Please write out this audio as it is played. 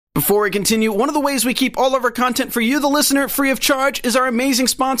Before we continue, one of the ways we keep all of our content for you, the listener, free of charge is our amazing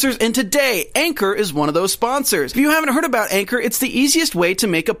sponsors, and today, Anchor is one of those sponsors. If you haven't heard about Anchor, it's the easiest way to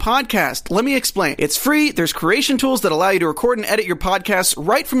make a podcast. Let me explain. It's free, there's creation tools that allow you to record and edit your podcasts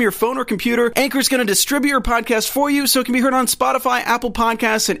right from your phone or computer. Anchor's going to distribute your podcast for you so it can be heard on Spotify, Apple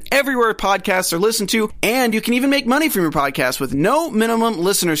Podcasts, and everywhere podcasts are listened to, and you can even make money from your podcast with no minimum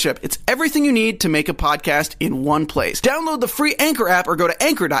listenership. It's everything you need to make a podcast in one place. Download the free Anchor app or go to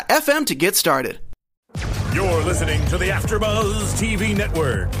anchor.fm to get started. You're listening to the AfterBuzz TV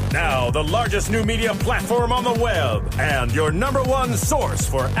Network, now the largest new media platform on the web, and your number one source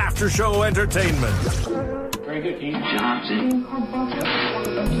for after-show entertainment. Very good, King Johnson.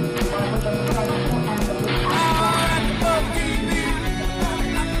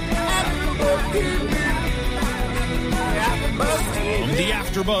 From the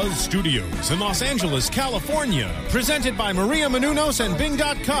AfterBuzz Studios in Los Angeles, California, presented by Maria Menounos and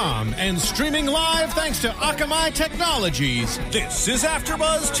Bing.com, and streaming live thanks to Akamai Technologies, this is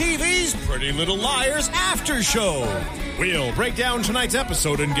AfterBuzz TV's Pretty Little Liars After Show. We'll break down tonight's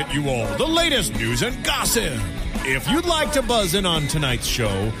episode and get you all the latest news and gossip. If you'd like to buzz in on tonight's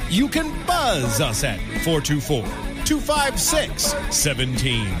show, you can buzz us at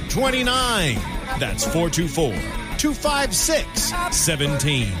 424-256-1729. That's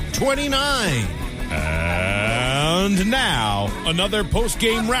 424-256-1729. And now, another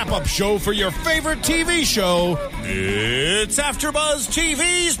post-game wrap-up show for your favorite TV show. It's AfterBuzz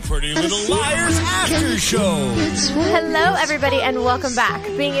TV's Pretty Little Liars After Show. Hello, everybody, and welcome back.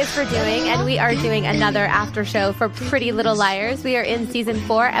 Being is for doing, and we are doing another after show for Pretty Little Liars. We are in Season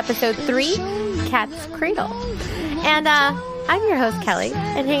 4, Episode 3, Cat's Cradle. And I'm your host, Kelly,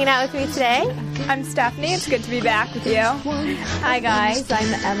 and hanging out with me today, I'm Stephanie. It's good to be back with you. Hi, guys.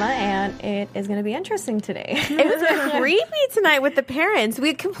 I'm Emma, and it is going to be interesting today. It was creepy tonight with the parents.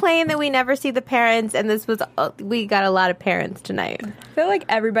 We complained that we never see the parents, and we got a lot of parents tonight. I feel like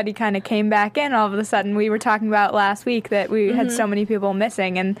everybody kind of came back in all of a sudden. We were talking about last week that we had so many people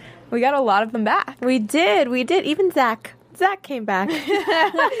missing, and we got a lot of them back. We did. Even Zach. Zach came back. But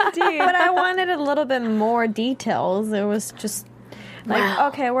I wanted a little bit more details. It was just like,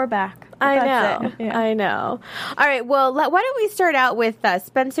 okay, we're back. I That's know. it. Yeah. I know. All right. Well, why don't we start out with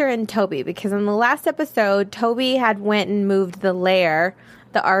Spencer and Toby? Because in the last episode, Toby had went and moved the lair,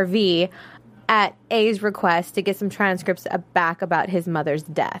 the RV, at A's request to get some transcripts back about his mother's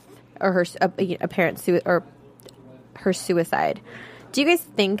death or her apparent or her suicide. Do you guys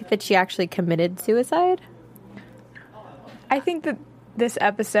think that she actually committed suicide? I think that this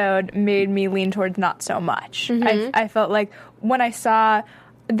episode made me lean towards not so much. I felt like when I saw...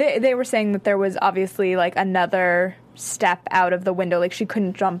 They were saying that there was obviously like another step out of the window. Like she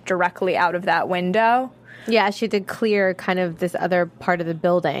couldn't jump directly out of that window. Yeah, she had to clear kind of this other part of the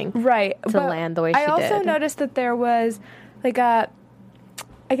building. Right. To land the way she did. I also noticed that there was like a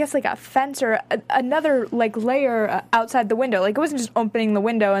fence or another like layer outside the window. Like it wasn't just opening the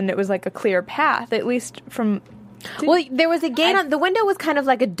window and it was like a clear path, at least from... Well, there was a gate on the window. Was kind of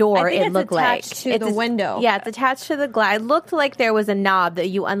like a door. I think it looked like to the window. Yeah, it's attached to the glass. It looked like there was a knob that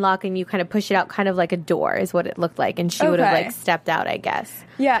you unlock and you kind of push it out, kind of like a door, is what it looked like. And she would have like stepped out, I guess.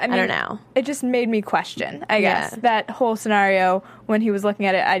 Yeah, I mean, I don't know. It just made me question, I guess, that whole scenario. When he was looking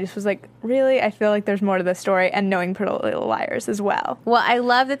at it, I just was like, really? I feel like there's more to the story, and knowing Pretty Little Liars as well. Well, I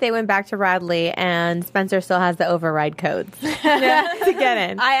love that they went back to Radley, and Spencer still has the override codes to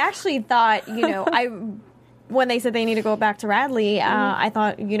get in. I actually thought, when they said they need to go back to Radley, I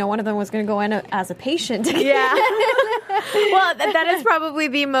thought, one of them was going to go in as a patient. Yeah. Well, that is probably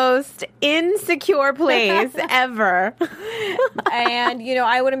the most insecure place ever. And,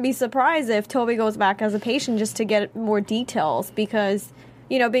 I wouldn't be surprised if Toby goes back as a patient just to get more details because,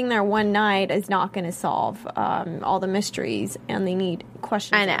 being there one night is not going to solve all the mysteries and they need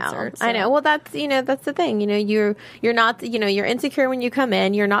questions answered. So. I know. Well, that's the thing. You're not, you're insecure when you come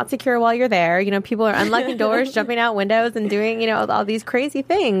in. You're not secure while you're there. People are unlocking doors, jumping out windows and doing, all these crazy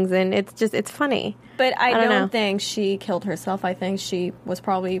things. And it's funny. But I don't think she killed herself. I think she was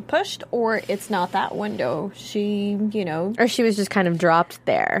probably pushed, or it's not that window. She, Or she was just kind of dropped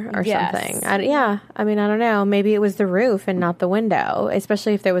there or something. I don't know. Maybe it was the roof and not the window,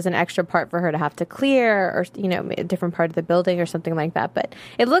 especially if there was an extra part for her to have to clear or, a different part of the building or something like that. But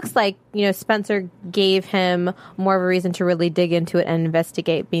it looks like, Spencer gave him more of a reason to really dig into it and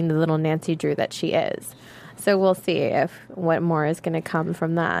investigate, being the little Nancy Drew that she is. So we'll see what more is going to come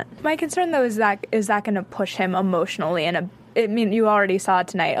from that. My concern, though, is that going to push him emotionally? And you already saw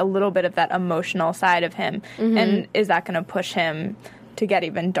tonight a little bit of that emotional side of him. And is that going to push him to get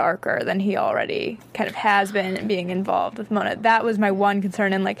even darker than he already kind of has been being involved with Mona. That was my one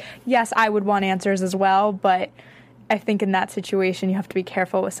concern. And, like, yes, I would want answers as well, but I think in that situation you have to be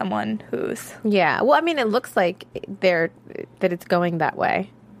careful with someone who's... Yeah. Well, I mean, it looks like that it's going that way.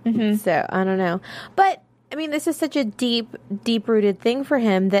 Mm-hmm. So, I don't know. But, I mean, this is such a deep-rooted thing for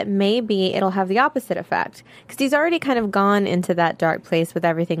him that maybe it'll have the opposite effect. Because he's already kind of gone into that dark place with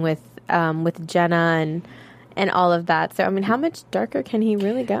everything with Jenna and all of that. So, I mean, how much darker can he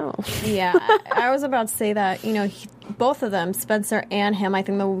really go? Yeah, I was about to say that, you know, both of them, Spencer and him, I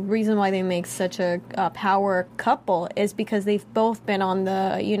think the reason why they make such a power couple is because they've both been on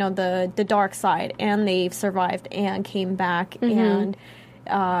the dark side, and they've survived and came back, and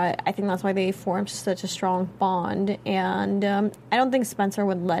I think that's why they formed such a strong bond. And I don't think Spencer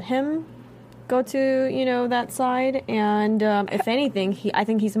would let him go to, that side. And if anything, I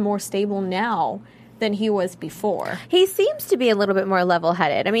think he's more stable now than he was before. He seems to be a little bit more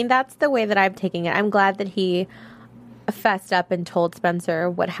level-headed. I mean, that's the way that I'm taking it. I'm glad that he fessed up and told Spencer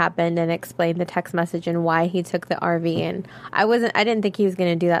what happened and explained the text message and why he took the RV. And I didn't think he was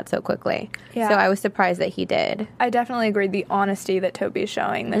going to do that so quickly. Yeah. So I was surprised that he did. I definitely agree. The honesty that Toby's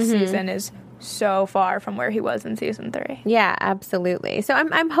showing this season is so far from where he was in season 3. Yeah, absolutely. So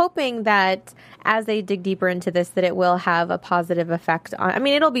I'm hoping that as they dig deeper into this, that it will have a positive effect on... I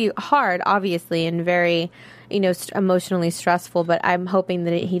mean, it'll be hard, obviously, and very, emotionally stressful, but I'm hoping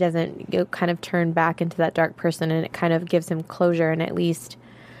that he doesn't kind of turn back into that dark person, and it kind of gives him closure and at least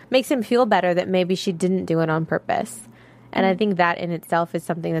makes him feel better that maybe she didn't do it on purpose. And I think that in itself is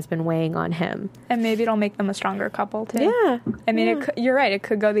something that's been weighing on him. And maybe it'll make them a stronger couple, too. Yeah. I mean, you're right. It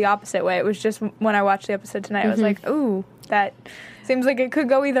could go the opposite way. It was just when I watched the episode tonight, I was like, ooh, that seems like it could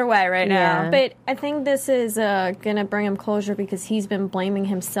go either way right now. But I think this is going to bring him closure because he's been blaming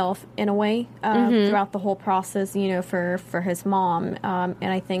himself in a way throughout the whole process, for his mom. And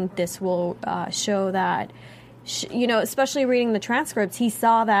I think this will show that, especially reading the transcripts, he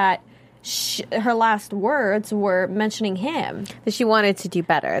saw that her last words were mentioning him. That she wanted to do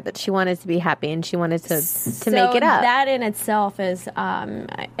better, that she wanted to be happy, and she wanted to make it up. That in itself is,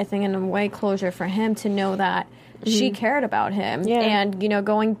 I think, in a way, closure for him to know that she cared about him. Yeah. And,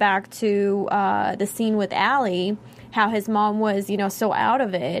 going back to the scene with Allie, how his mom was, so out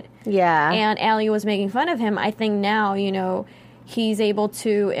of it. Yeah. And Allie was making fun of him. I think now, he's able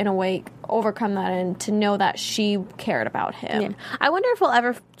to, in a way, overcome that and to know that she cared about him. Yeah. I wonder if we'll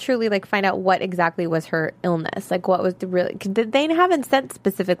ever truly find out what exactly was her illness. What was they haven't said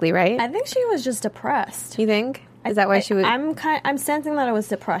specifically, right? I think she was just depressed. You think? Is that why she was? I'm sensing that it was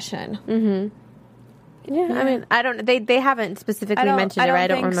depression. Mm-hmm. Yeah, I mean, I don't. They haven't specifically mentioned it. Right? I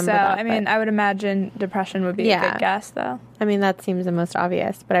don't remember that. I mean, I would imagine depression would be a good guess, though. I mean, that seems the most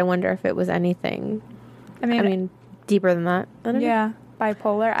obvious, but I wonder if it was anything. I mean, deeper than that. I don't know.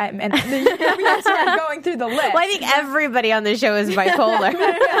 Bipolar. And we start going through the list. Well, I think everybody on the show is bipolar.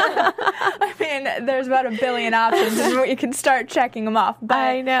 I mean, there's about 1 billion options, and you can start checking them off. But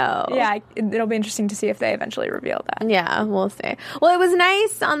I know. Yeah, it'll be interesting to see if they eventually reveal that. Yeah, we'll see. Well, it was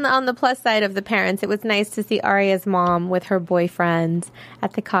nice on the plus side of the parents. It was nice to see Aria's mom with her boyfriend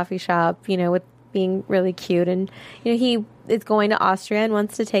at the coffee shop. With being really cute, and he is going to Austria and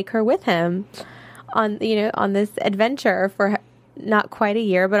wants to take her with him on this adventure for not quite a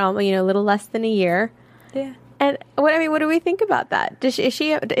year, but a little less than a year. Yeah. And what do we think about that? Is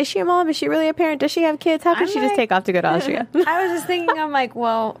she a mom? Is she really a parent? Does she have kids? How could she just take off to go to Austria? I was just thinking, I'm like,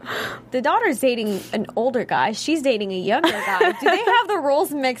 well, the daughter's dating an older guy. She's dating a younger guy. Do they have the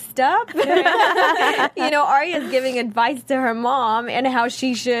roles mixed up? Arya's giving advice to her mom and how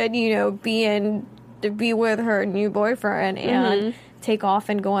she should, be with her new boyfriend and take off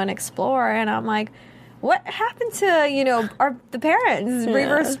and go and explore. And I'm like, what happened to, the parents? Yeah.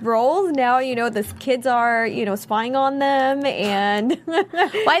 Reverse roles? Now, the kids are, spying on them. And well,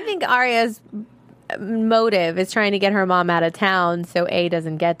 I think Arya's motive is trying to get her mom out of town so A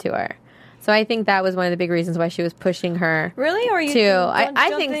doesn't get to her. So I think that was one of the big reasons why she was pushing her. Really? Or you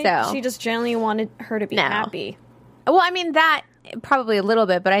I think so. She just generally wanted her to be happy. Well, I mean, that probably a little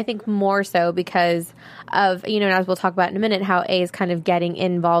bit, but I think more so because of, as we'll talk about in a minute, how A is kind of getting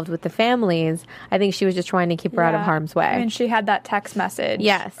involved with the families. I think she was just trying to keep her out of harm's way. I mean, she had that text message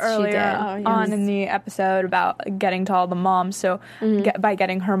she earlier did. On in the episode about getting to all the moms. So by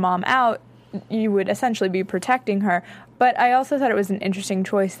getting her mom out, you would essentially be protecting her. But I also thought it was an interesting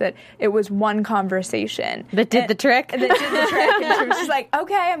choice that it was one conversation. That did the trick? And she was just like,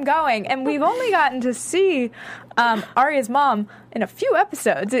 okay, I'm going. And we've only gotten to see Arya's mom in a few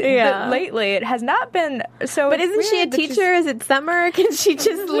episodes. Lately, it has not been so. But isn't she a teacher? Is it summer? Can she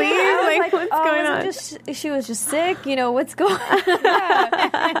just leave? Like, what's going on? She was just sick. You know, what's going on?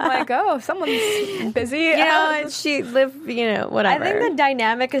 I'm like, oh, someone's busy. You know, and she lived, whatever. I think the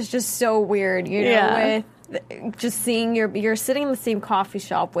dynamic is just so weird, with just seeing you're sitting in the same coffee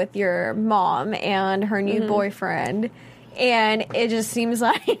shop with your mom and her new boyfriend. And it just seems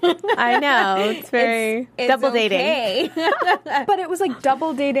like I know it's very double dating, okay. But it was like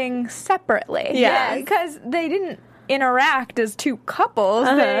double dating separately, because they didn't interact as two couples.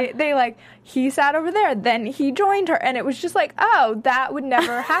 They like, he sat over there, then he joined her, and it was just like, oh, that would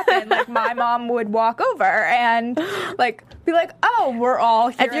never happen. Like, my mom would walk over and like be like, oh, we're all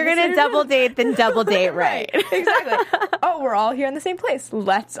here. If you're gonna double date, then double date right. Exactly. Oh, we're all here in the same place.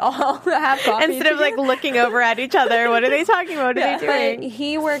 Let's all have coffee instead of like looking over at each other. What are they talking about? What are they doing? But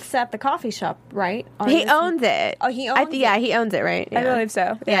he works at the coffee shop, right? He owns it. Oh, he owns it? Yeah, he owns it, right? I believe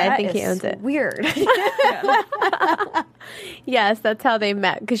so. Yeah, I think he owns it. Weird. Yes, that's how they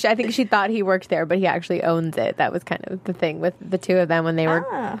met, because I think she thought he worked there, but he actually owns it. That was kind of the thing with the two of them when they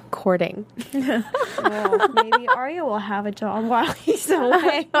were courting. Well, maybe Arya will have a job while he's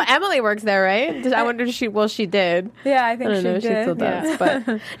away. Well, Emily works there, right? I wonder if she did. Yeah, I think I don't know, she did. She still does. But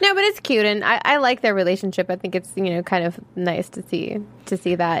no, but it's cute, and I like their relationship. I think it's kind of nice to see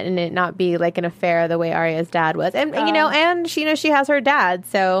that, and it not be like an affair the way Arya's dad was, and and she has her dad,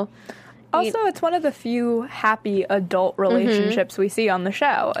 so. Also, it's one of the few happy adult relationships we see on the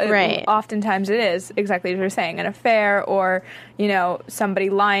show. Right. Oftentimes it is, exactly as you're saying, an affair or, somebody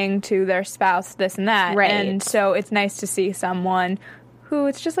lying to their spouse, this and that. Right. And so it's nice to see someone who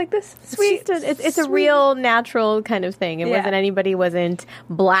it's just like this sweet. It's a real natural kind of thing. It wasn't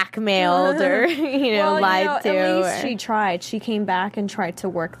blackmailed or, lied to. At least she tried. She came back and tried to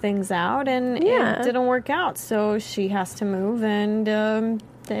work things out, and it didn't work out. So she has to move, and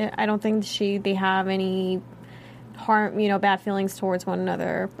I don't think they have any harm, bad feelings towards one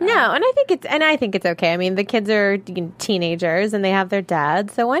another. No, and I think it's okay. I mean, the kids are teenagers and they have their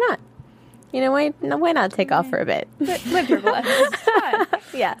dad, so why not? Why not take off for a bit? Live your life.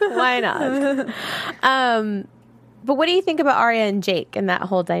 Yeah, why not? But what do you think about Arya and Jake and that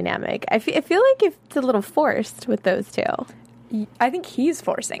whole dynamic? I feel like it's a little forced with those two. I think he's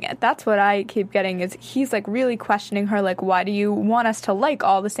forcing it. That's what I keep getting, is he's like really questioning her, like, why do you want us to like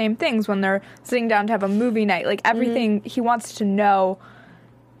all the same things when they're sitting down to have a movie night? Like, everything, he wants to know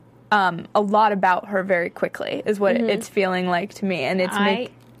a lot about her very quickly is what it's feeling like to me. And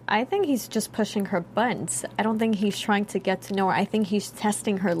I think he's just pushing her buttons. I don't think he's trying to get to know her. I think he's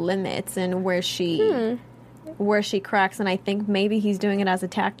testing her limits and where she cracks. And I think maybe he's doing it as a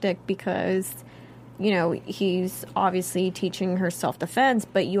tactic because he's obviously teaching her self-defense,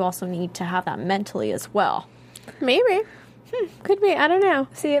 but you also need to have that mentally as well. Maybe. Could be. I don't know.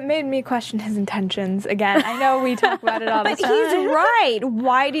 See, it made me question his intentions again. I know we talk about it all the time. But he's right.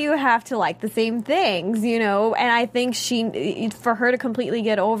 Why do you have to like the same things, And I think for her to completely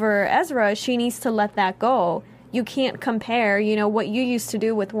get over Ezra, she needs to let that go. You can't compare, what you used to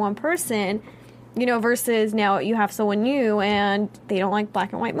do with one person, versus now you have someone new and they don't like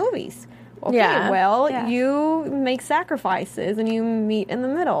black and white movies. Okay, you make sacrifices and you meet in the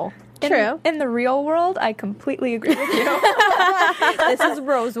middle. True. In the real world, I completely agree with you. This is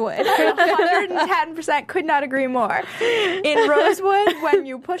Rosewood. 110% could not agree more. In Rosewood, when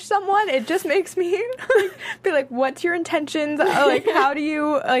you push someone, it just makes me be like, what's your intentions? Like, how do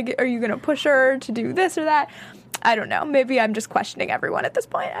you, are you going to push her to do this or that? I don't know. Maybe I'm just questioning everyone at this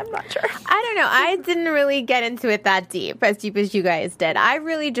point. I'm not sure. I don't know. I didn't really get into it that deep as you guys did. I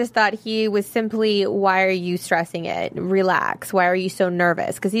really just thought he was simply, why are you stressing it? Relax. Why are you so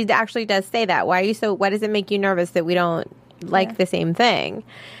nervous? Because he actually does say that. Why does it make you nervous that we don't like the same thing?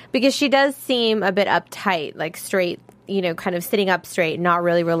 Because she does seem a bit uptight, like straight, kind of sitting up straight, not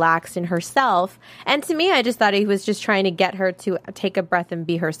really relaxed in herself. And to me, I just thought he was just trying to get her to take a breath and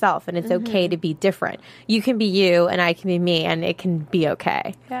be herself. And it's okay to be different. You can be you and I can be me, and it can be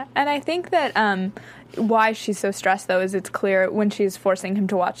okay. Yeah. And I think that why she's so stressed, though, is it's clear when she's forcing him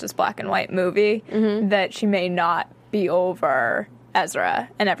to watch this black and white movie that she may not be over Ezra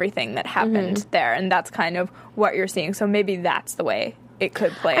and everything that happened there. And that's kind of what you're seeing. So maybe that's the way it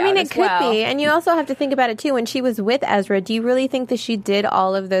could play out. I mean, it as could well. be. And you also have to think about it, too. When she was with Ezra, do you really think that she did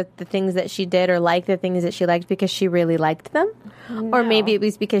all of the things that she did or like the things that she liked because she really liked them? No. Or maybe it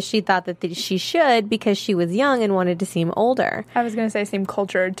was because she thought that she should because she was young and wanted to seem older. I was going to say seem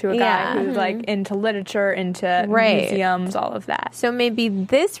cultured to a guy who's like into literature, into museums, all of that. So maybe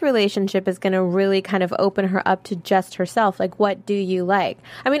this relationship is going to really kind of open her up to just herself. Like, what do you like?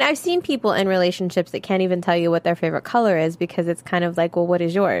 I mean, I've seen people in relationships that can't even tell you what their favorite color is because it's kind of like, well, what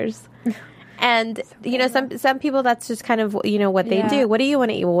is yours? And, you know, some people, that's just kind of, you know, what they do. What do you want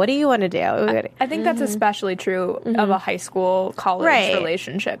to eat? What do you want to do? I think that's especially true of a high school, college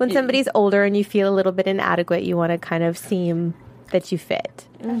relationship. When somebody's older and you feel a little bit inadequate, you want to kind of seem that you fit.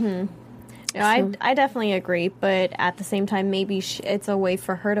 Mm-hmm. No, I definitely agree, but at the same time, maybe it's a way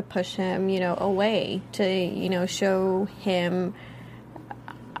for her to push him, you know, away to, you know, show him.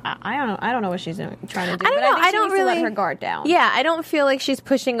 I don't know what she's trying to do. I think she needs to let her guard down. Yeah, I don't feel like she's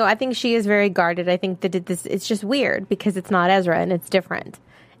pushing. I think she is very guarded. I think that it's just weird because it's not Ezra and it's different,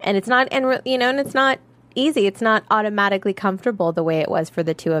 and it's not, and you know, and it's not easy. It's not automatically comfortable the way it was for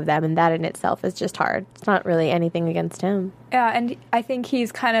the two of them, and that in itself is just hard. It's not really anything against him. Yeah, and I think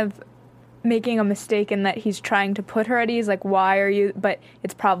he's kind of making a mistake in that he's trying to put her at ease, like, why are you, but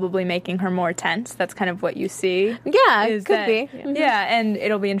it's probably making her more tense. That's kind of what you see. Yeah, it could be. Yeah, and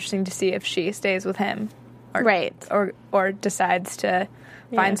it'll be interesting to see if she stays with him. Or decides to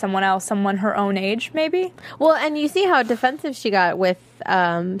find someone else, someone her own age, maybe. Well, and you see how defensive she got with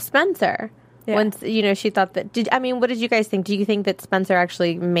Spencer. Yeah. Once, you know, she thought that, what did you guys think? Do you think that Spencer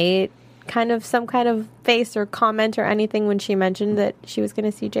actually made kind of some kind of face or comment or anything when she mentioned that she was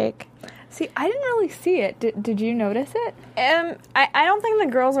going to see Jake? See, I didn't really see it. Did you notice it? I don't think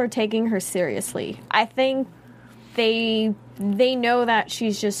the girls are taking her seriously. I think they know that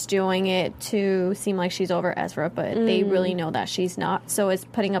she's just doing it to seem like she's over Ezra, but they really know that she's not. So it's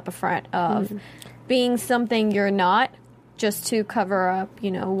putting up a front of being something you're not, just to cover up,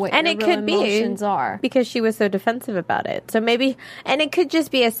 you know, what your real emotions are. Because she was so defensive about it. So maybe, and it could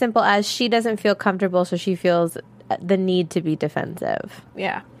just be as simple as she doesn't feel comfortable, so she feels the need to be defensive.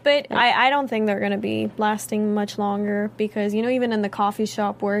 Yeah. But I don't think they're going to be lasting much longer because, you know, even in the coffee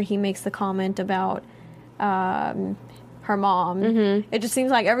shop where he makes the comment about her mom, it just seems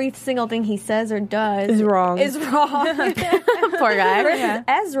like every single thing he says or does is wrong. Poor guy. Versus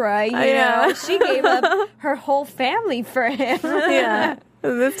Ezra, you know, she gave up her whole family for him. Yeah.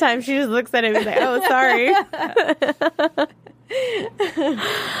 This time she just looks at him and is like, oh, sorry.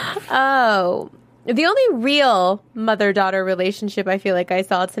 Oh. The only real mother-daughter relationship I feel like I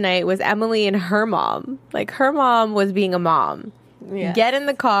saw tonight was Emily and her mom. Like, her mom was being a mom. Yeah. Get in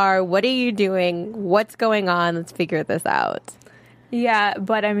the car. What are you doing? What's going on? Let's figure this out. Yeah,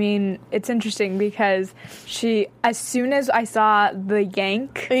 but I mean, it's interesting because as soon as I saw the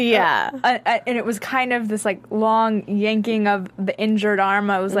yank, and it was kind of this like long yanking of the injured arm,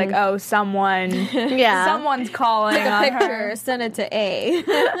 I was like, oh, someone's calling Take a on picture, her. send it to A.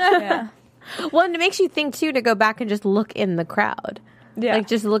 Yeah. Well, and it makes you think, too, to go back and just look in the crowd. Yeah. Like,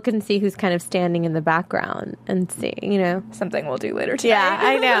 just look and see who's kind of standing in the background and see, you know. Something we'll do later tonight. Yeah,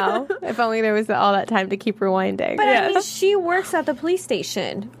 I know. If only there was all that time to keep rewinding. But, I mean, she works at the police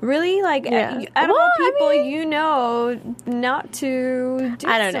station. Really? Like, out of all people, you know not to do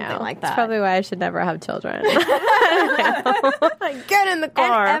something like that. That's probably why I should never have children. Like, get in the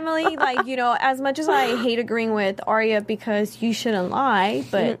car. And Emily, like, you know, as much as I hate agreeing with Arya because you shouldn't lie,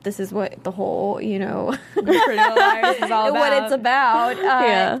 but this is what the whole, you know, Pretty Little Liars is all about. What it's about.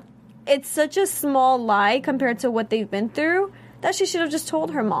 It's such a small lie compared to what they've been through that she should have just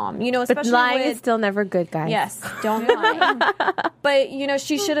told her mom. You know, especially but lying is still never good, guys. Yes, don't lie. But, you know,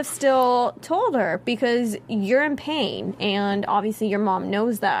 she should have still told her because you're in pain, and obviously your mom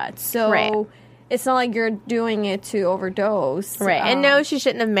knows that. So it's not like you're doing it to overdose. Right. And no, she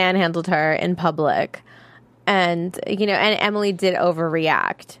shouldn't have manhandled her in public. And, you know, and Emily did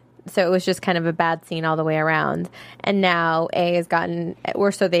overreact. So it was just kind of a bad scene all the way around. And now A has gotten,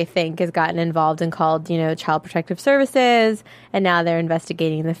 or so they think, has gotten involved and called, you know, Child Protective Services. And now they're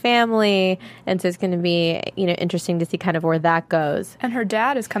investigating the family. And so it's going to be, you know, interesting to see kind of where that goes. And her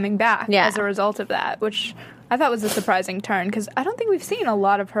dad is coming back as a result of that, which I thought was a surprising turn because I don't think we've seen a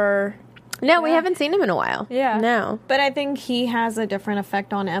lot of her. No, we haven't seen him in a while. Yeah. No. But I think he has a different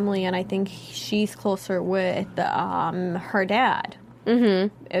effect on Emily, and I think she's closer with her dad.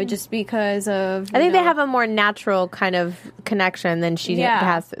 Mm-hmm. Just because of... I think they have a more natural kind of connection than she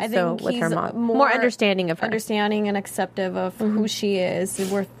has with her mom. More understanding of her. Understanding and acceptive of who she is.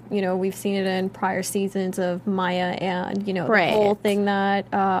 We've seen it in prior seasons of Maya and, you know, the whole thing that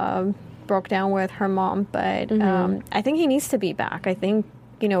broke down with her mom, but I think he needs to be back. I think,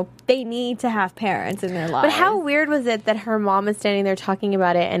 they need to have parents in their lives. But how weird was it that her mom is standing there talking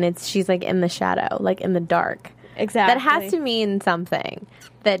about it and she's like in the shadow, like in the dark? Exactly. That has to mean something.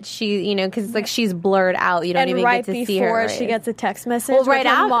 That she, because like she's blurred out. You don't even get to see her. Right before she gets a text message. Well, right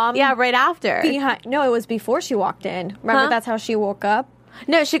after. Mom right after. No, it was before she walked in. Remember, that's how she woke up.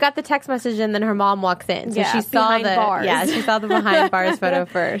 No, she got the text message and then her mom walks in. So she saw bars. Yeah, she saw the behind bars photo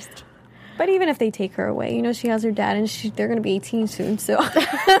first. But even if they take her away, she has her dad, and they're going to be 18 soon. So, God,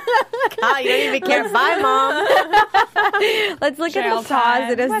 you don't even care. Bye, Mom. Let's look at the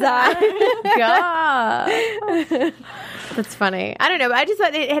positive side. God. That's funny. I don't know. But I just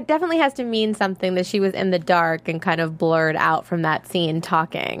thought it definitely has to mean something that she was in the dark and kind of blurred out from that scene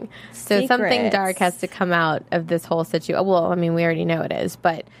talking. So something dark has to come out of this whole situation. Well, I mean, we already know it is,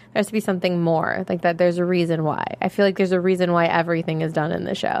 but there has to be something more. Like that there's a reason why. I feel like there's a reason why everything is done in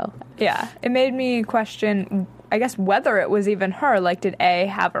the show. Yeah. It made me question, I guess, whether it was even her. Like, did A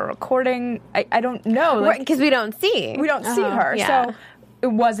have a recording? I don't know. Because we don't see. We don't see her. Yeah. So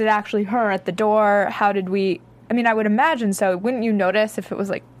was it actually her at the door? How did we... I mean, I would imagine so. Wouldn't you notice if it was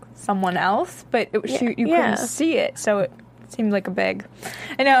like someone else? But you couldn't see it, so it seemed like a big...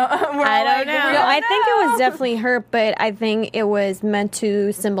 I know. I don't know. I think it was definitely her, but I think it was meant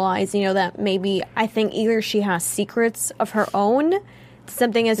to symbolize, that maybe, I think either she has secrets of her own,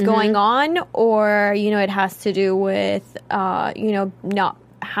 something is going on, or, it has to do with, not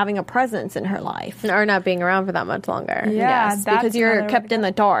having a presence in her life. Or not being around for that much longer. Yeah, yes, because you're kept in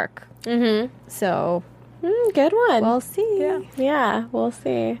the dark. Mm-hmm. So... good one. We'll see. Yeah, we'll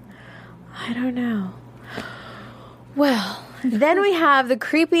see. I don't know. Well, then we have the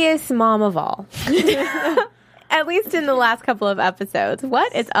creepiest mom of all. At least in the last couple of episodes.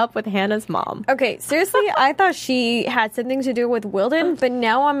 What is up with Hannah's mom? Okay, seriously, I thought she had something to do with Wilden, but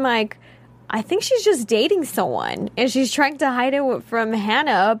now I'm like, I think she's just dating someone, and she's trying to hide it from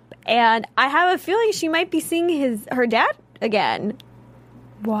Hannah, and I have a feeling she might be seeing her dad again.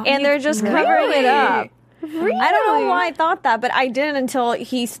 What? And they're just covering it up. Really? I don't know why I thought that, but I didn't until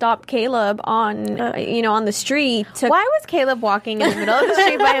he stopped Caleb on, on the street. Why was Caleb walking in the middle of the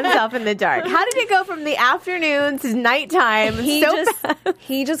street by himself in the dark? How did it go from the afternoon to nighttime?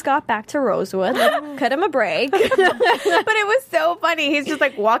 He just got back to Rosewood. Cut him a break. But it was so funny. He's just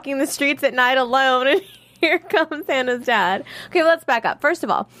like walking the streets at night alone, and here comes Hannah's dad. Okay, let's back up. First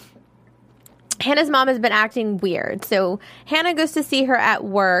of all, Hannah's mom has been acting weird. So Hannah goes to see her at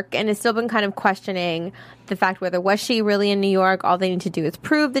work and has still been kind of questioning the fact whether was she really in New York. All they need to do is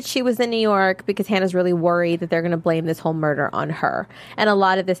prove that she was in New York, because Hannah's really worried that they're going to blame this whole murder on her. And a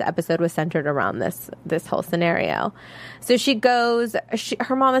lot of this episode was centered around this whole scenario. So she goes,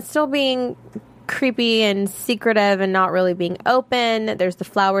 her mom is still being creepy and secretive and not really being open. There's the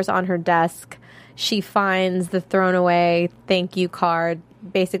flowers on her desk. She finds the thrown away thank you card,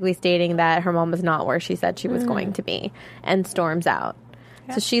 basically stating that her mom was not where she said she was going to be, and storms out.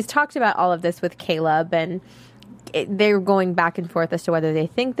 Yeah. So she's talked about all of this with Caleb, and they're going back and forth as to whether they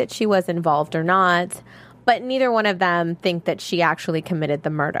think that she was involved or not, but neither one of them think that she actually committed the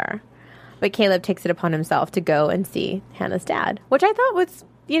murder. But Caleb takes it upon himself to go and see Hannah's dad, which I thought was,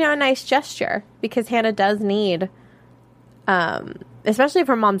 a nice gesture, because Hannah does need, especially if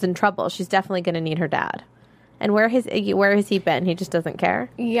her mom's in trouble, she's definitely going to need her dad. And where has he been? He just doesn't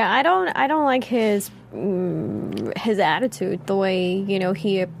care. Yeah, I don't like his attitude. The way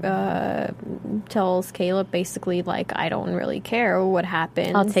he tells Caleb basically, like, I don't really care what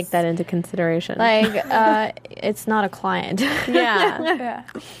happens. I'll take that into consideration. Like, it's not a client. Yeah.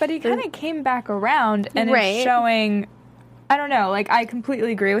 But he kind of came back around and is showing. I don't know. Like, I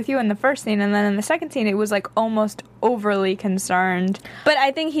completely agree with you in the first scene, and then in the second scene, it was like almost overly concerned. But I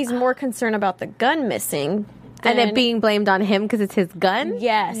think he's more concerned about the gun missing. And it being blamed on him because it's his gun?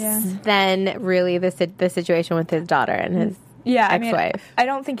 Yes. Then really the situation with his daughter and his ex-wife. I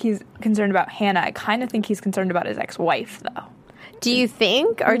don't think he's concerned about Hannah. I kind of think he's concerned about his ex-wife, though. Do you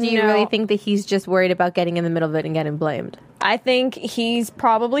think? Or do you really think that he's just worried about getting in the middle of it and getting blamed? I think he's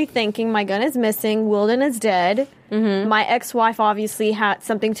probably thinking, my gun is missing, Wilden is dead. Mm-hmm. My ex-wife obviously had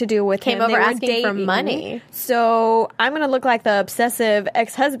something to do with him. Came over asking for money. So I'm going to look like the obsessive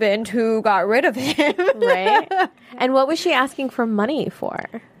ex-husband who got rid of him. Right? And what was she asking for money for?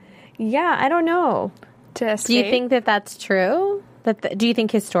 Yeah, I don't know. To escape? Do you think that that's true? Do you think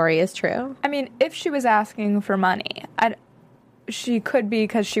his story is true? I mean, if she was asking for money, she could be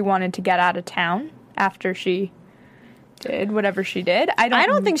because she wanted to get out of town after she did whatever she did. I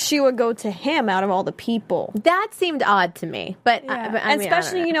don't think she would go to him out of all the people. That seemed odd to me, but, I mean,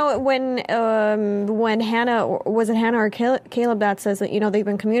 especially when Hannah, was it Hannah or Caleb that says that they've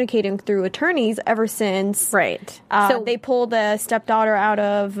been communicating through attorneys ever since, right? So they pulled the stepdaughter out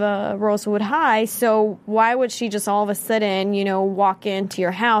of Rosewood High. So why would she just all of a sudden walk into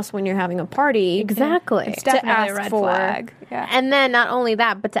your house when you're having a party? Exactly. It's definitely a red flag. Yeah. And then not only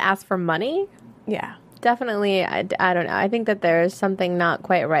that, but to ask for money. Yeah. Definitely, I don't know. I think that there's something not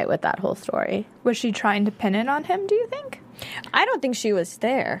quite right with that whole story. Was she trying to pin it on him, do you think? I don't think she was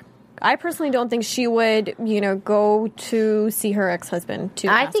there. I personally don't think she would, go to see her ex-husband to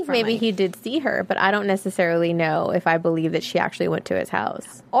I ask think for maybe money. he did see her, but I don't necessarily know if I believe that she actually went to his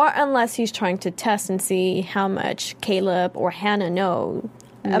house. Or unless he's trying to test and see how much Caleb or Hannah know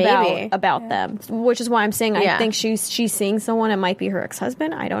about them, which is why I'm saying I think she's seeing someone. It might be her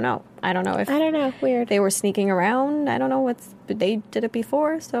ex-husband. I don't know. Weird. They were sneaking around. I don't know they did it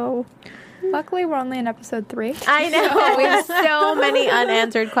before. So luckily we're only in episode 3. I know. We have so many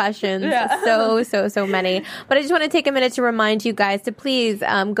unanswered questions. Yeah. So many. But I just want to take a minute to remind you guys to please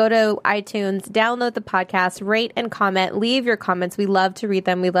go to iTunes, download the podcast, rate and comment, leave your comments. We love to read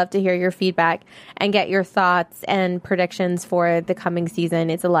them. We love to hear your feedback and get your thoughts and predictions for the coming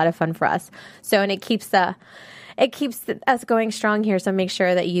season. It's a lot of fun for us. And it keeps us going strong here, so make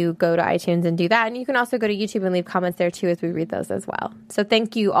sure that you go to iTunes and do that. And you can also go to YouTube and leave comments there, too, as we read those as well. So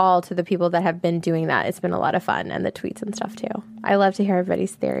thank you all to the people that have been doing that. It's been a lot of fun, and the tweets and stuff, too. I love to hear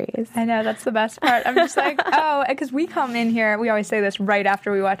everybody's theories. I know, that's the best part. I'm just like, because we come in here, we always say this right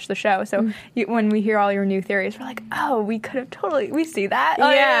after we watch the show. So when we hear all your new theories, we're like, we could have we see that.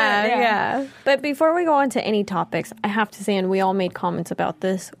 Yeah. But before we go on to any topics, I have to say, and we all made comments about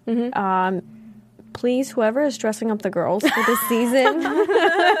this, please, whoever is dressing up the girls for this season,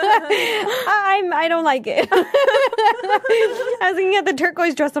 I don't like it. I was looking at the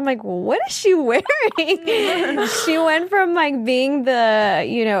turquoise dress. I'm like, what is she wearing? She went from being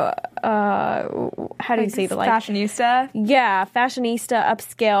the, how do you say the fashionista? Yeah, fashionista,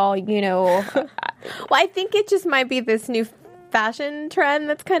 upscale, Well, I think it just might be this new fashion trend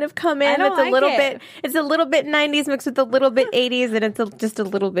that's kind of come in. It's a little bit 90s mixed with a little bit 80s, and it's just a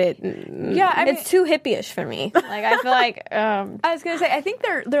little bit it's too hippie-ish for me. I feel like I was gonna say, I think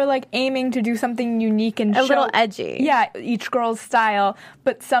they're aiming to do something unique and a little edgy. Yeah, each girl's style,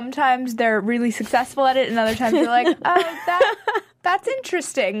 but sometimes they're really successful at it, and other times they're like, that's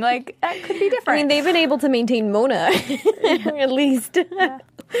interesting. That could be different. I mean, they've been able to maintain Mona, at least. Yeah.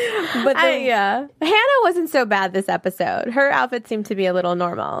 But Hannah wasn't so bad this episode. Her outfit seemed to be a little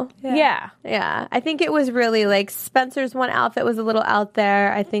normal. Yeah. I think it was really Spencer's one outfit was a little out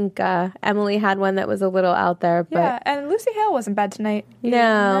there. I think Emily had one that was a little out there. But and Lucy Hale wasn't bad tonight.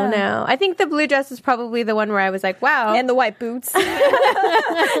 No. I think the blue dress was probably the one where I was like, wow. And the white boots.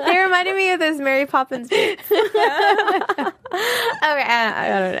 They reminded me of those Mary Poppins boots. Okay,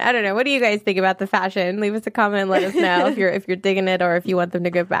 I don't know. What do you guys think about the fashion? Leave us a comment and let us know if you're digging it or if you want them to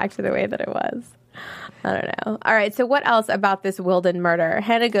go back to the way that it was. I don't know. All right, so what else about this Wilden murder?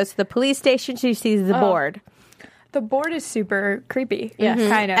 Hannah goes to the police station. She sees the board. The board is super creepy. Yes,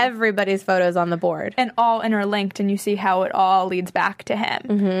 kind of. Everybody's photos on the board. And all interlinked, and you see how it all leads back to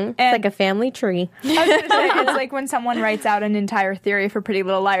him. It's like a family tree. I was going to say, it's like when someone writes out an entire theory for Pretty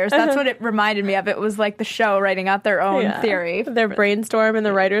Little Liars. That's what it reminded me of. It was like the show writing out their own theory. Their brainstorm in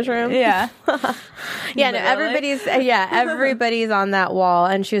the writer's room. Yeah. Everybody's on that wall,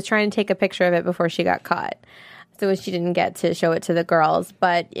 and she was trying to take a picture of it before she got caught. So she didn't get to show it to the girls,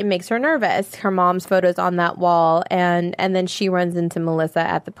 but it makes her nervous. Her mom's photo's on that wall, and then she runs into Melissa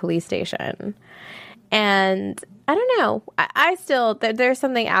at the police station. And I don't know. I still, there's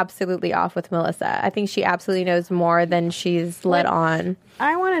something absolutely off with Melissa. I think she absolutely knows more than she's let on.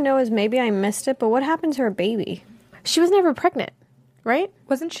 I want to know is maybe I missed it, but what happened to her baby? She was never pregnant, right?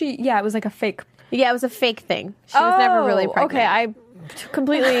 Wasn't she? Yeah, it was like a fake. Yeah, it was a fake thing. She was never really pregnant. Okay, I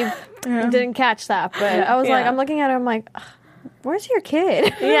completely didn't catch that, but I was like, I'm looking at her, I'm like, where's your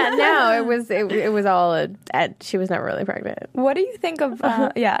kid? Yeah, no, it was all she was never really pregnant. What do you think of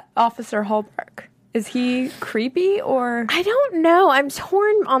Officer Holbrook? Is he creepy or? I don't know. I'm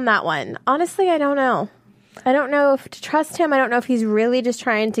torn on that one. Honestly, I don't know. I don't know if to trust him. I don't know if he's really just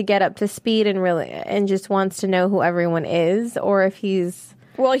trying to get up to speed and just wants to know who everyone is, or if he's.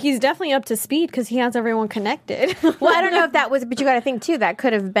 Well, he's definitely up to speed because he has everyone connected. Well, I don't know if that was, but you got to think too. That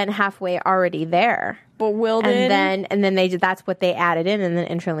could have been halfway already there. But Wilden, and then that's what they added in and then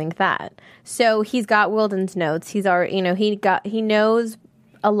interlinked that. So he's got Wilden's notes. He's already, he knows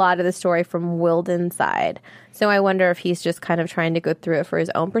a lot of the story from Wilden's side. So I wonder if he's just kind of trying to go through it for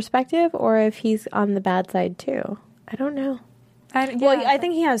his own perspective, or if he's on the bad side too. I don't know. Well, I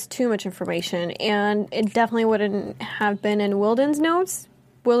think he has too much information, and it definitely wouldn't have been in Wilden's notes.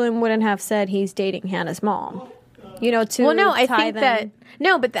 Wilden wouldn't have said he's dating Hannah's mom. You know, to I think them. that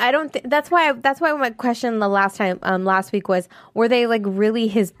no, but I don't. That's why my question the last week was: were they like really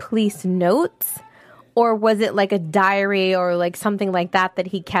his police notes, or was it like a diary or like something like that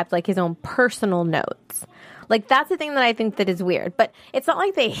he kept, like his own personal notes? Like that's the thing that I think that is weird. But it's not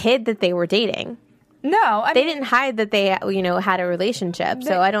like they hid that they were dating. No, they didn't hide that they had a relationship.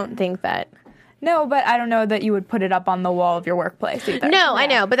 So I don't think that. No, but I don't know that you would put it up on the wall of your workplace either. No, I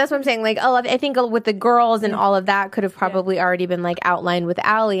know, but that's what I'm saying. Like, I think with the girls and all of that could have probably already been like outlined with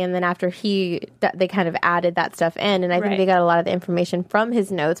Allie, and then after they kind of added that stuff in, and I think they got a lot of the information from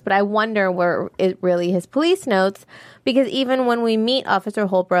his notes. But I wonder were it really his police notes, because even when we meet Officer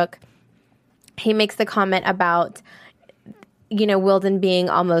Holbrook, he makes the comment about Wilden being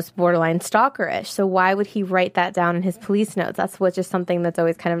almost borderline stalkerish. So why would he write that down in his police notes? That's just something that's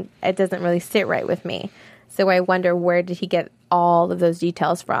always it doesn't really sit right with me. So I wonder, where did he get all of those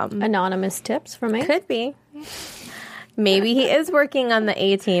details from? Anonymous tips from it? Could be. Maybe he is working on the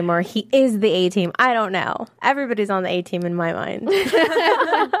A-team, or he is the A-team. I don't know. Everybody's on the A-team in my mind.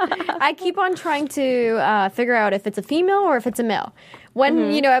 I keep on trying to figure out if it's a female or if it's a male.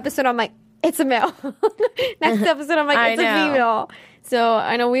 One, episode I'm like, it's a male. Next episode, I'm like, it's a female. So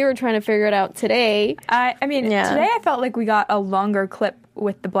I know we were trying to figure it out today. Today I felt like we got a longer clip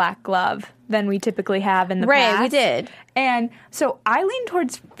with the black glove than we typically have in the past. Right, we did. And so I lean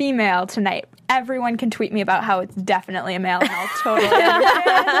towards female tonight. Everyone can tweet me about how it's definitely a male, and I'll totally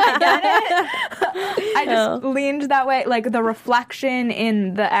understand. I get it. I just leaned that way. Like, the reflection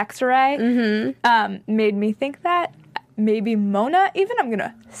in the X-ray made me think that. Maybe Mona, even. I'm going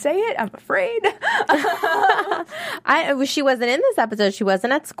to say it. I'm afraid. She wasn't in this episode. She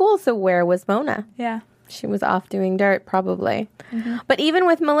wasn't at school. So where was Mona? Yeah. She was off doing dirt, probably. Mm-hmm. But even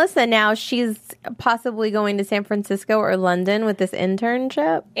with Melissa now, she's possibly going to San Francisco or London with this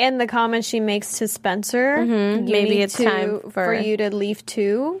internship. And the comment she makes to Spencer, maybe it's time for you to leave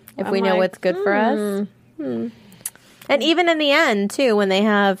too. If we know what's good for us. And even in the end, too,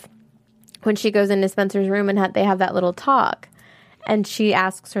 when she goes into Spencer's room and they have that little talk, and she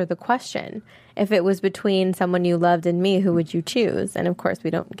asks her the question, if it was between someone you loved and me, who would you choose? And of course we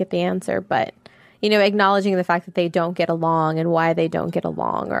don't get the answer, but acknowledging the fact that they don't get along and why they don't get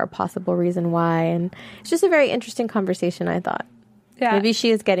along, or a possible reason why. And it's just a very interesting conversation, I thought. Yeah. Maybe she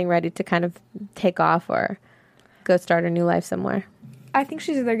is getting ready to kind of take off or go start a new life somewhere. I think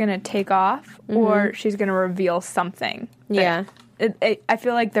she's either going to take off or she's going to reveal something. Yeah. I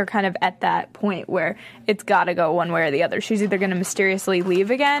feel like they're kind of at that point where it's got to go one way or the other. She's either going to mysteriously leave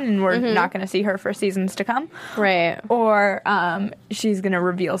again and we're not going to see her for seasons to come. Right. Or she's going to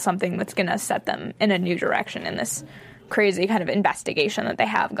reveal something that's going to set them in a new direction in this crazy kind of investigation that they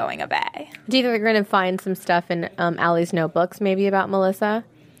have going away. Do you think they're going to find some stuff in Allie's notebooks maybe about Melissa?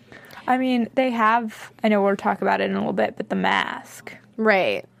 I mean, they have, I know we'll talk about it in a little bit, but the mask.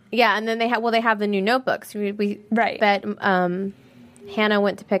 Right. Yeah, and then they have the new notebooks. That Hannah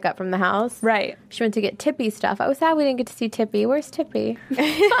went to pick up from the house. Right. She went to get Tippy stuff. I was sad we didn't get to see Tippy. Where's Tippy?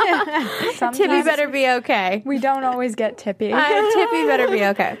 Tippy better be okay. We don't always get Tippy. Tippy better be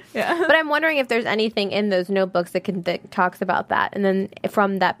okay. Yeah. But I'm wondering if there's anything in those notebooks that talks about that. And then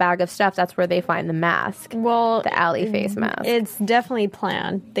from that bag of stuff, that's where they find the mask. Well, the Allie face mask. It's definitely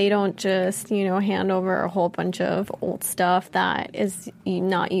planned. They don't just, hand over a whole bunch of old stuff that is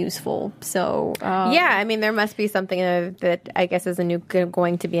not useful. So, yeah, I mean, there must be something that I guess is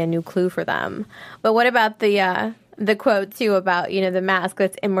going to be a new clue for them. But what about the quote too about the mask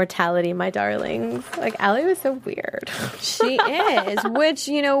that's immortality, my darlings? Like, Allie was so weird. She is, which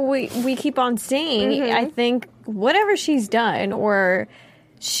we keep on saying. I think whatever she's done, or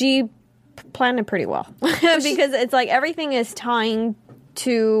she planned it pretty well, because it's like everything is tying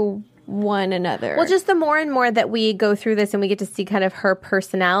to one another. Well, just the more and more that we go through this and we get to see kind of her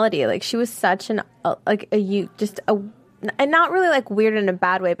personality, like she was such and not really like weird in a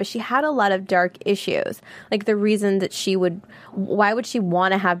bad way, but she had a lot of dark issues. Like the reason that why would she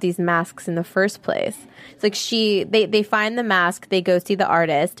want to have these masks in the first place? It's like they find the mask, they go see the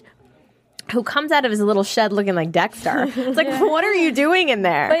artist, who comes out of his little shed looking like Dexter. It's like, what are you doing in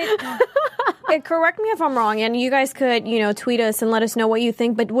there? Correct me if I'm wrong, and you guys could, tweet us and let us know what you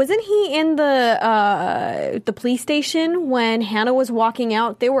think. But wasn't he in the police station when Hannah was walking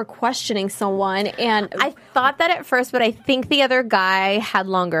out? They were questioning someone, and I thought that at first, but I think the other guy had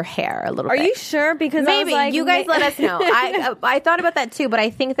longer hair a little bit. Are you sure? Because maybe I was like, you guys let us know. I thought about that too, but I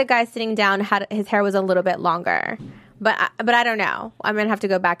think the guy sitting down his hair was a little bit longer. But I don't know. I'm gonna have to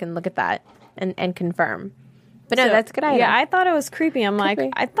go back and look at that and confirm. But no, that's a good idea. Yeah, I thought it was creepy. I'm like,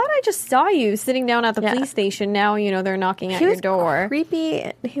 I thought I just saw you sitting down at the police station. Now, they're knocking at your door.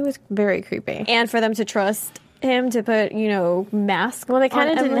 Creepy. He was very creepy. And for them to trust him to put, mask. Well, they kind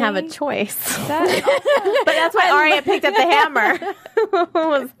of didn't have a choice. But that's why Arya picked up the hammer.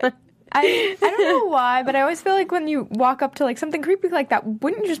 I don't know why, but I always feel like when you walk up to like something creepy like that,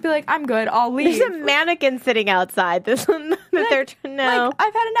 wouldn't you just be like, I'm good, I'll leave? There's a mannequin sitting outside. This one they're no. Like,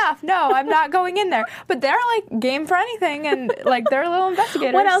 I've had enough. No, I'm not going in there. But they're like game for anything, and like they're little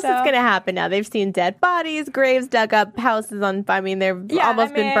investigators. What else is going to happen now? They've seen dead bodies, graves dug up, houses on. I mean, they've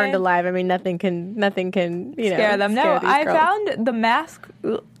almost been burned alive. I mean, nothing can scare them. No, I found the mask.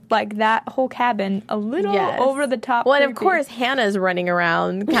 Like that whole cabin a little over the top. Well, and of course, Hannah's running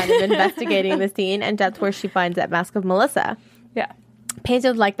around kind of investigating the scene, and that's where she finds that mask of Melissa. Yeah.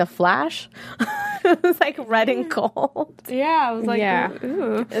 Painted like the Flash. It was like red and gold. Yeah, I was like,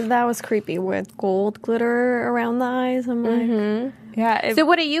 ooh. That was creepy with gold glitter around the eyes. I'm like, yeah. So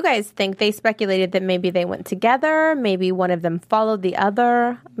what do you guys think? They speculated that maybe they went together. Maybe one of them followed the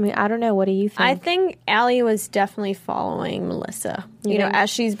other. I mean, I don't know. What do you think? I think Allie was definitely following Melissa.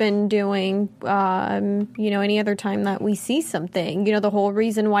 As she's been doing, any other time that we see something. The whole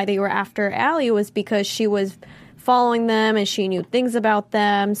reason why they were after Allie was because she was following them and she knew things about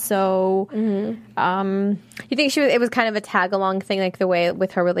them. So, you think it was kind of a tag along thing, like the way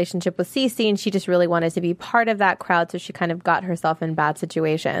with her relationship with Cece, and she just really wanted to be part of that crowd. So she kind of got herself in bad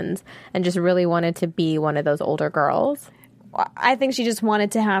situations and just really wanted to be one of those older girls. I think she just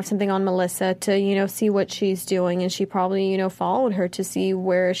wanted to have something on Melissa to, see what she's doing. And she probably, followed her to see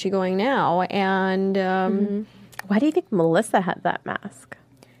where is she going now. And why do you think Melissa had that mask?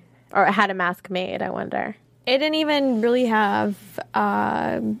 Or had a mask made, I wonder. It didn't even really have,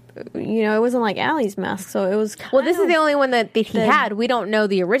 it wasn't like Allie's mask, so it was Well, this is the only one that he had. We don't know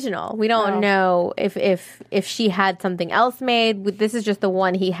the original. We don't know if she had something else made. This is just the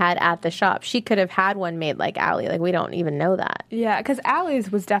one he had at the shop. She could have had one made like Allie. Like, we don't even know that. Yeah, because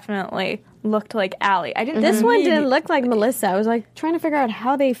Allie's was definitely looked like Allie. I didn't. This one didn't look like Melissa. I was like trying to figure out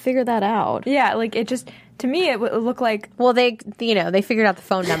how they figured that out. Yeah, like it just... To me, it would look like... Well, they figured out the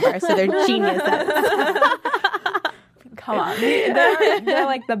phone number, so they're geniuses. Come on. They're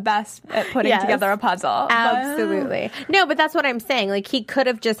like the best at putting together a puzzle. Absolutely. No, but that's what I'm saying. Like, he could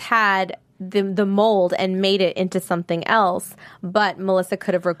have just had the mold and made it into something else, but Melissa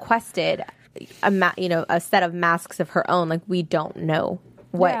could have requested a set of masks of her own. Like, we don't know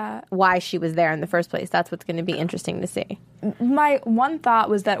why she was there in the first place. That's what's going to be interesting to see. My one thought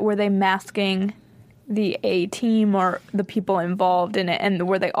was that were they masking the A team or the people involved in it, and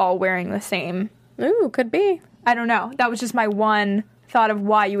were they all wearing the same? Ooh, could be. I don't know. That was just my one thought of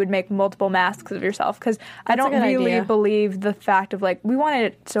why you would make multiple masks of yourself, because I don't really believe the fact of like we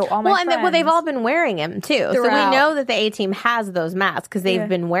wanted it so all my friends... they've all been wearing them too, so we know that the A team has those masks because they've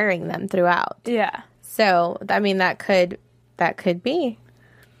been wearing them throughout. Yeah. So I mean that could be.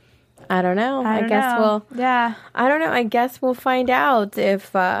 I don't know. I don't know. I guess we'll find out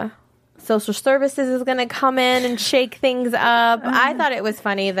if Social Services is going to come in and shake things up. I thought it was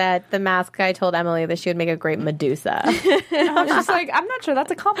funny that the mask guy told Emily that she would make a great Medusa. I was just like, I'm not sure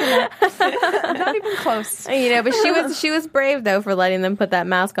that's a compliment. Not even close. But she was brave though for letting them put that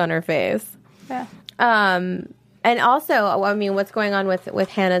mask on her face. Yeah. And also, I mean, what's going on with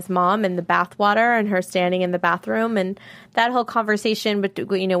Hannah's mom and the bathwater and her standing in the bathroom and that whole conversation, with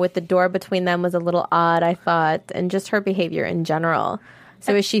the door between them was a little odd, I thought, and just her behavior in general.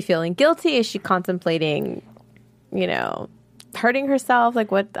 So is she feeling guilty? Is she contemplating, hurting herself?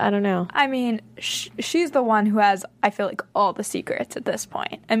 Like what? I don't know. I mean, she's the one who has, I feel like, all the secrets at this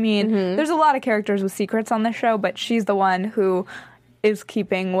point. I mean, there's a lot of characters with secrets on the show, but she's the one who is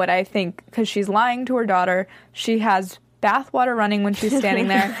keeping what I think, because she's lying to her daughter. She has bathwater running when she's standing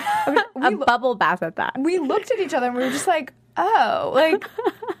there. A bubble bath at that. We looked at each other and we were just like, oh, like...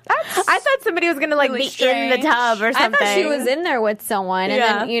 I thought somebody was going to really be strange. In the tub or something. I thought she was in there with someone.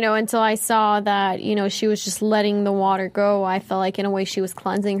 And then, until I saw that, she was just letting the water go, I felt like in a way she was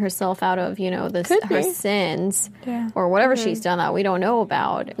cleansing herself out of, her sins or whatever she's done that we don't know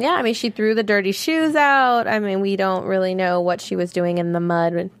about. Yeah, I mean, she threw the dirty shoes out. I mean, we don't really know what she was doing in the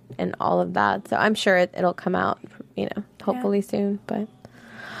mud and all of that. So I'm sure it'll come out, hopefully soon. But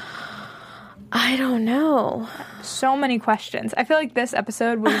I don't know. So many questions. I feel like this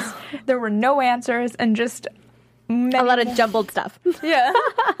episode was, there were no answers and just a lot of jumbled stuff. Yeah.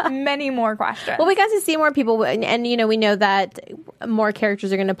 Many more questions. Well, we got to see more people and we know that more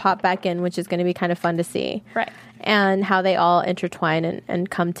characters are going to pop back in, which is going to be kind of fun to see. Right. And how they all intertwine and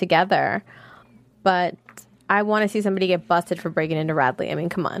come together. But I want to see somebody get busted for breaking into Radley. I mean,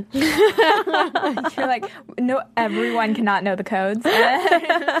 come on. You're like, no, everyone cannot know the codes.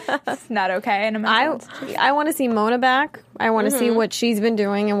 It's not okay. And I want to see Mona back. I want to see what she's been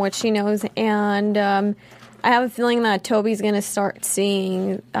doing and what she knows. And I have a feeling that Toby's going to start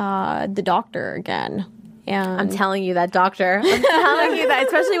seeing the doctor again. And I'm telling you, that doctor. I'm telling you that,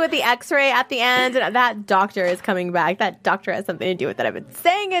 especially with the X-ray at the end, that doctor is coming back. That doctor has something to do with it. I've been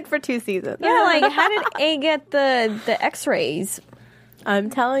saying it for 2 seasons. Yeah, like, how did A get the X-rays?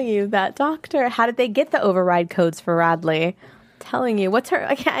 I'm telling you, that doctor. How did they get the override codes for Radley? Telling you, what's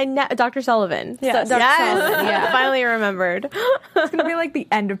her? Dr. Sullivan. Yes. So, Dr. Sullivan. Yeah, finally remembered. It's gonna be like the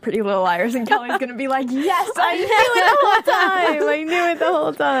end of Pretty Little Liars, and Kelly's gonna be like, "Yes, I knew it the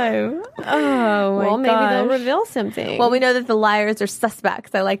whole time. Oh my Well, maybe gosh. they'll reveal something. Well, we know that the liars are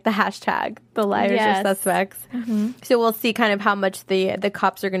suspects. I like the hashtag. The liars Yes. are suspects. So we'll see kind of how much the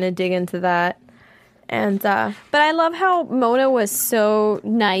cops are going to dig into that. And but I love how Mona was so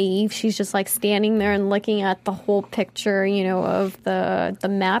naive. She's just like standing there and looking at the whole picture, you know, of the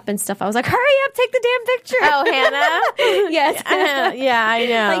map and stuff. I was like, hurry up, take the damn picture. oh, Hannah. Yes. Yeah, I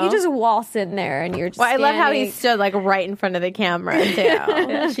know. Like, you just waltz in there and you're just Well, I love how he standing. stood like right in front of the camera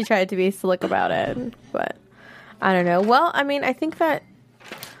too. She tried to be slick about it, but I don't know. Well, I mean, I think that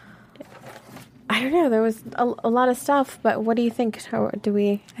I don't know. There was a lot of stuff, but what do you think? How do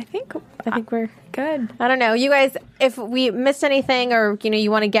we? I think we're good. I don't know. You guys, if we missed anything or, you know,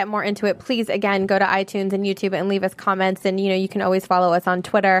 you want to get more into it, please, again, go to iTunes and YouTube and leave us comments. And, you know, you can always follow us on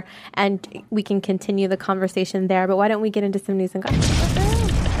Twitter and we can continue the conversation there. But why don't we get into some news and gossip?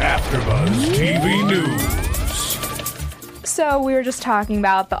 AfterBuzz TV News. So we were just talking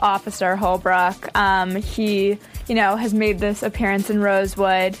about the Officer Holbrook. He, you know, has made this appearance in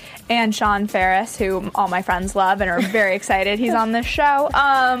Rosewood, and Sean Ferris, who all my friends love and are very excited he's on this show.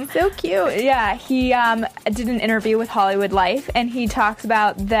 So cute. Yeah, he did an interview with Hollywood Life, and he talks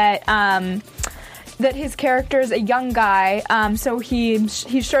about that that his character is a young guy, so he's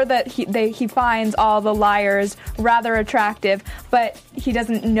sure that he finds all the liars rather attractive, but he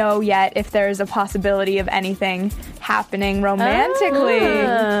doesn't know yet if there's a possibility of anything happening romantically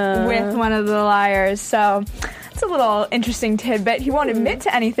with one of the liars. So it's a little interesting tidbit. He won't admit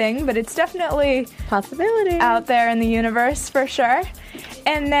to anything, but it's definitely Possibility out there in the universe for sure.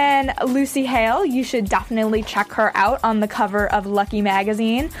 And then Lucy Hale, you should definitely check her out on the cover of Lucky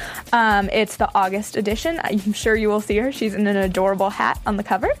Magazine. It's the August edition. I'm sure you will see her. She's in an adorable hat on the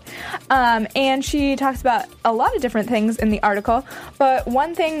cover. And she talks about a lot of different things in the article. But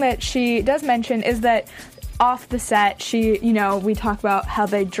one thing that she does mention is that off the set, we talk about how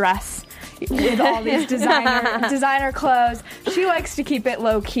they dress with all these designer clothes. She likes to keep it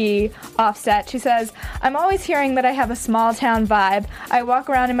low-key, offset. She says, I'm always hearing that I have a small-town vibe. I walk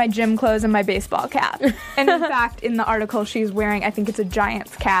around in my gym clothes and my baseball cap. And in fact, in the article, she's wearing, I think it's a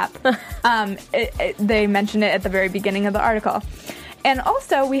Giants cap. They mention it at the very beginning of the article. And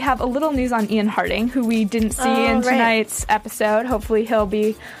also, we have a little news on Ian Harding, who we didn't see in tonight's episode. Hopefully, he'll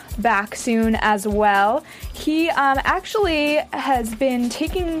be back soon as well. He actually has been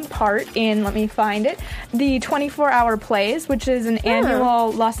taking part in, let me find it, the 24-Hour Plays, which is an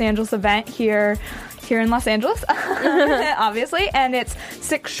annual Los Angeles event here in Los Angeles, obviously, and it's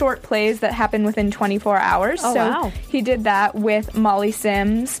 6 short plays that happen within 24 hours. Wow. He did that with Molly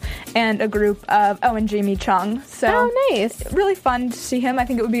Sims and a group of, and Jamie Chung. So nice. Really fun to see him. I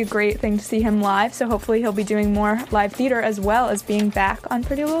think it would be a great thing to see him live, so hopefully he'll be doing more live theater as well as being back on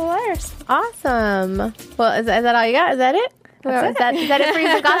Pretty Little Liars. Awesome. Well, is that all you got? Is that it? Is that it for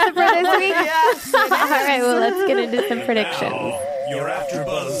your gossip for this week? Yes. All right, well, let's get into some predictions. Now, your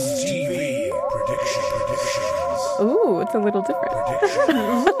AfterBuzz TV predictions. Ooh, it's a little different.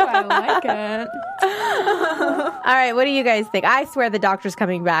 Ooh, I like it. All right, what do you guys think? I swear the doctor's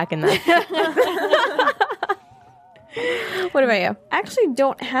coming back in that. What about you? I actually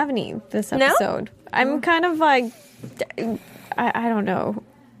don't have any this episode. I'm kind of like, I don't know.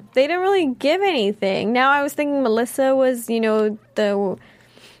 They didn't really give anything. Now I was thinking Melissa was, the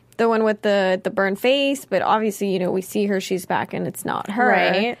one with the burned face, but obviously, we see her, she's back, and it's not her.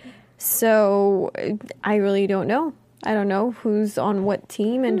 Right. So I really don't know. I don't know who's on what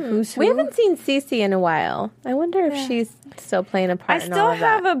team and who's who. We haven't seen Cece in a while. I wonder if she's still playing a part I in all still of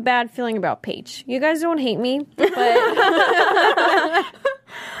that. have a bad feeling about Paige. You guys don't hate me, but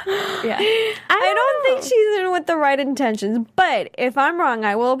Yeah. I don't think she's in with the right intentions. But if I'm wrong,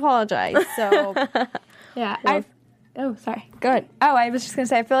 I will apologize. So Yeah. Sorry. Good. Oh, I was just going to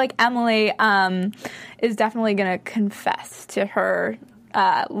say, I feel like Emily is definitely going to confess to her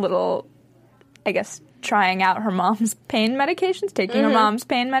little I guess, trying out her mom's pain medications, taking her mom's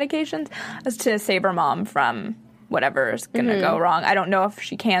pain medications, as to save her mom from whatever is going to go wrong. I don't know if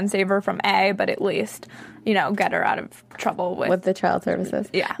she can save her from A, but at least, get her out of trouble with the child services.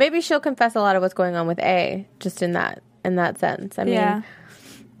 Yeah. Maybe she'll confess a lot of what's going on with A, just in that sense. I mean,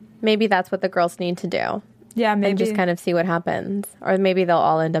 maybe that's what the girls need to do. Yeah, maybe. And just kind of see what happens. Or maybe they'll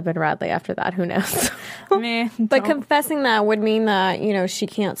all end up in Radley after that. Who knows? But confessing that would mean that, she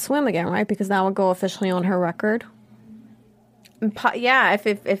can't swim again, right? Because that would go officially on her record. Yeah,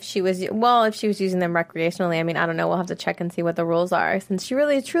 if she was using them recreationally. I mean, I don't know. We'll have to check and see what the rules are, since she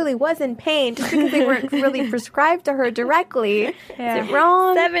really truly was in pain, just because they weren't really prescribed to her directly. Yeah. Is it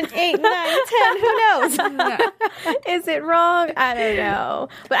wrong? 7, 8, 9, 10. Who knows? Is it wrong? I don't know.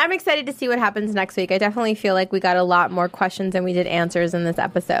 But I'm excited to see what happens next week. I definitely feel like we got a lot more questions than we did answers in this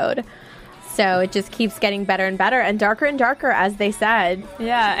episode. So it just keeps getting better and better and darker, as they said.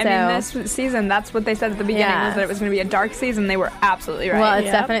 Yeah, I mean, this season, that's what they said at the beginning, was that it was going to be a dark season. They were absolutely right. Well,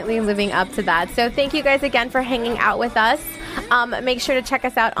 it's definitely living up to that. So thank you guys again for hanging out with us. Make sure to check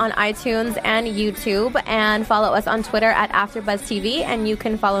us out on iTunes and YouTube, and follow us on Twitter at AfterBuzzTV, and you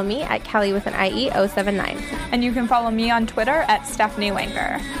can follow me at Kelly with an IE 079. And you can follow me on Twitter at Stephanie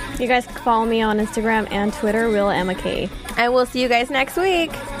Wanker. You guys can follow me on Instagram and Twitter, Real Emma K. And we'll see you guys next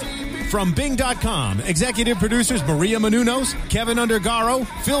week. From Bing.com, executive producers Maria Menounos, Kevin Undergaro,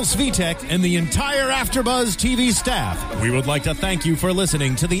 Phil Svitek, and the entire AfterBuzz TV staff, we would like to thank you for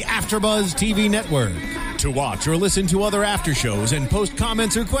listening to the AfterBuzz TV network. To watch or listen to other after shows and post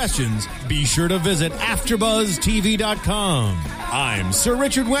comments or questions, be sure to visit AfterBuzzTV.com. I'm Sir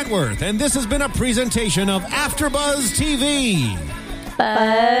Richard Wentworth, and this has been a presentation of AfterBuzz TV.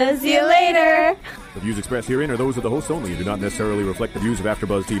 Buzz you later. The views expressed herein are those of the hosts only and do not necessarily reflect the views of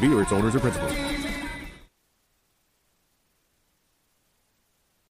AfterBuzz TV or its owners or principals.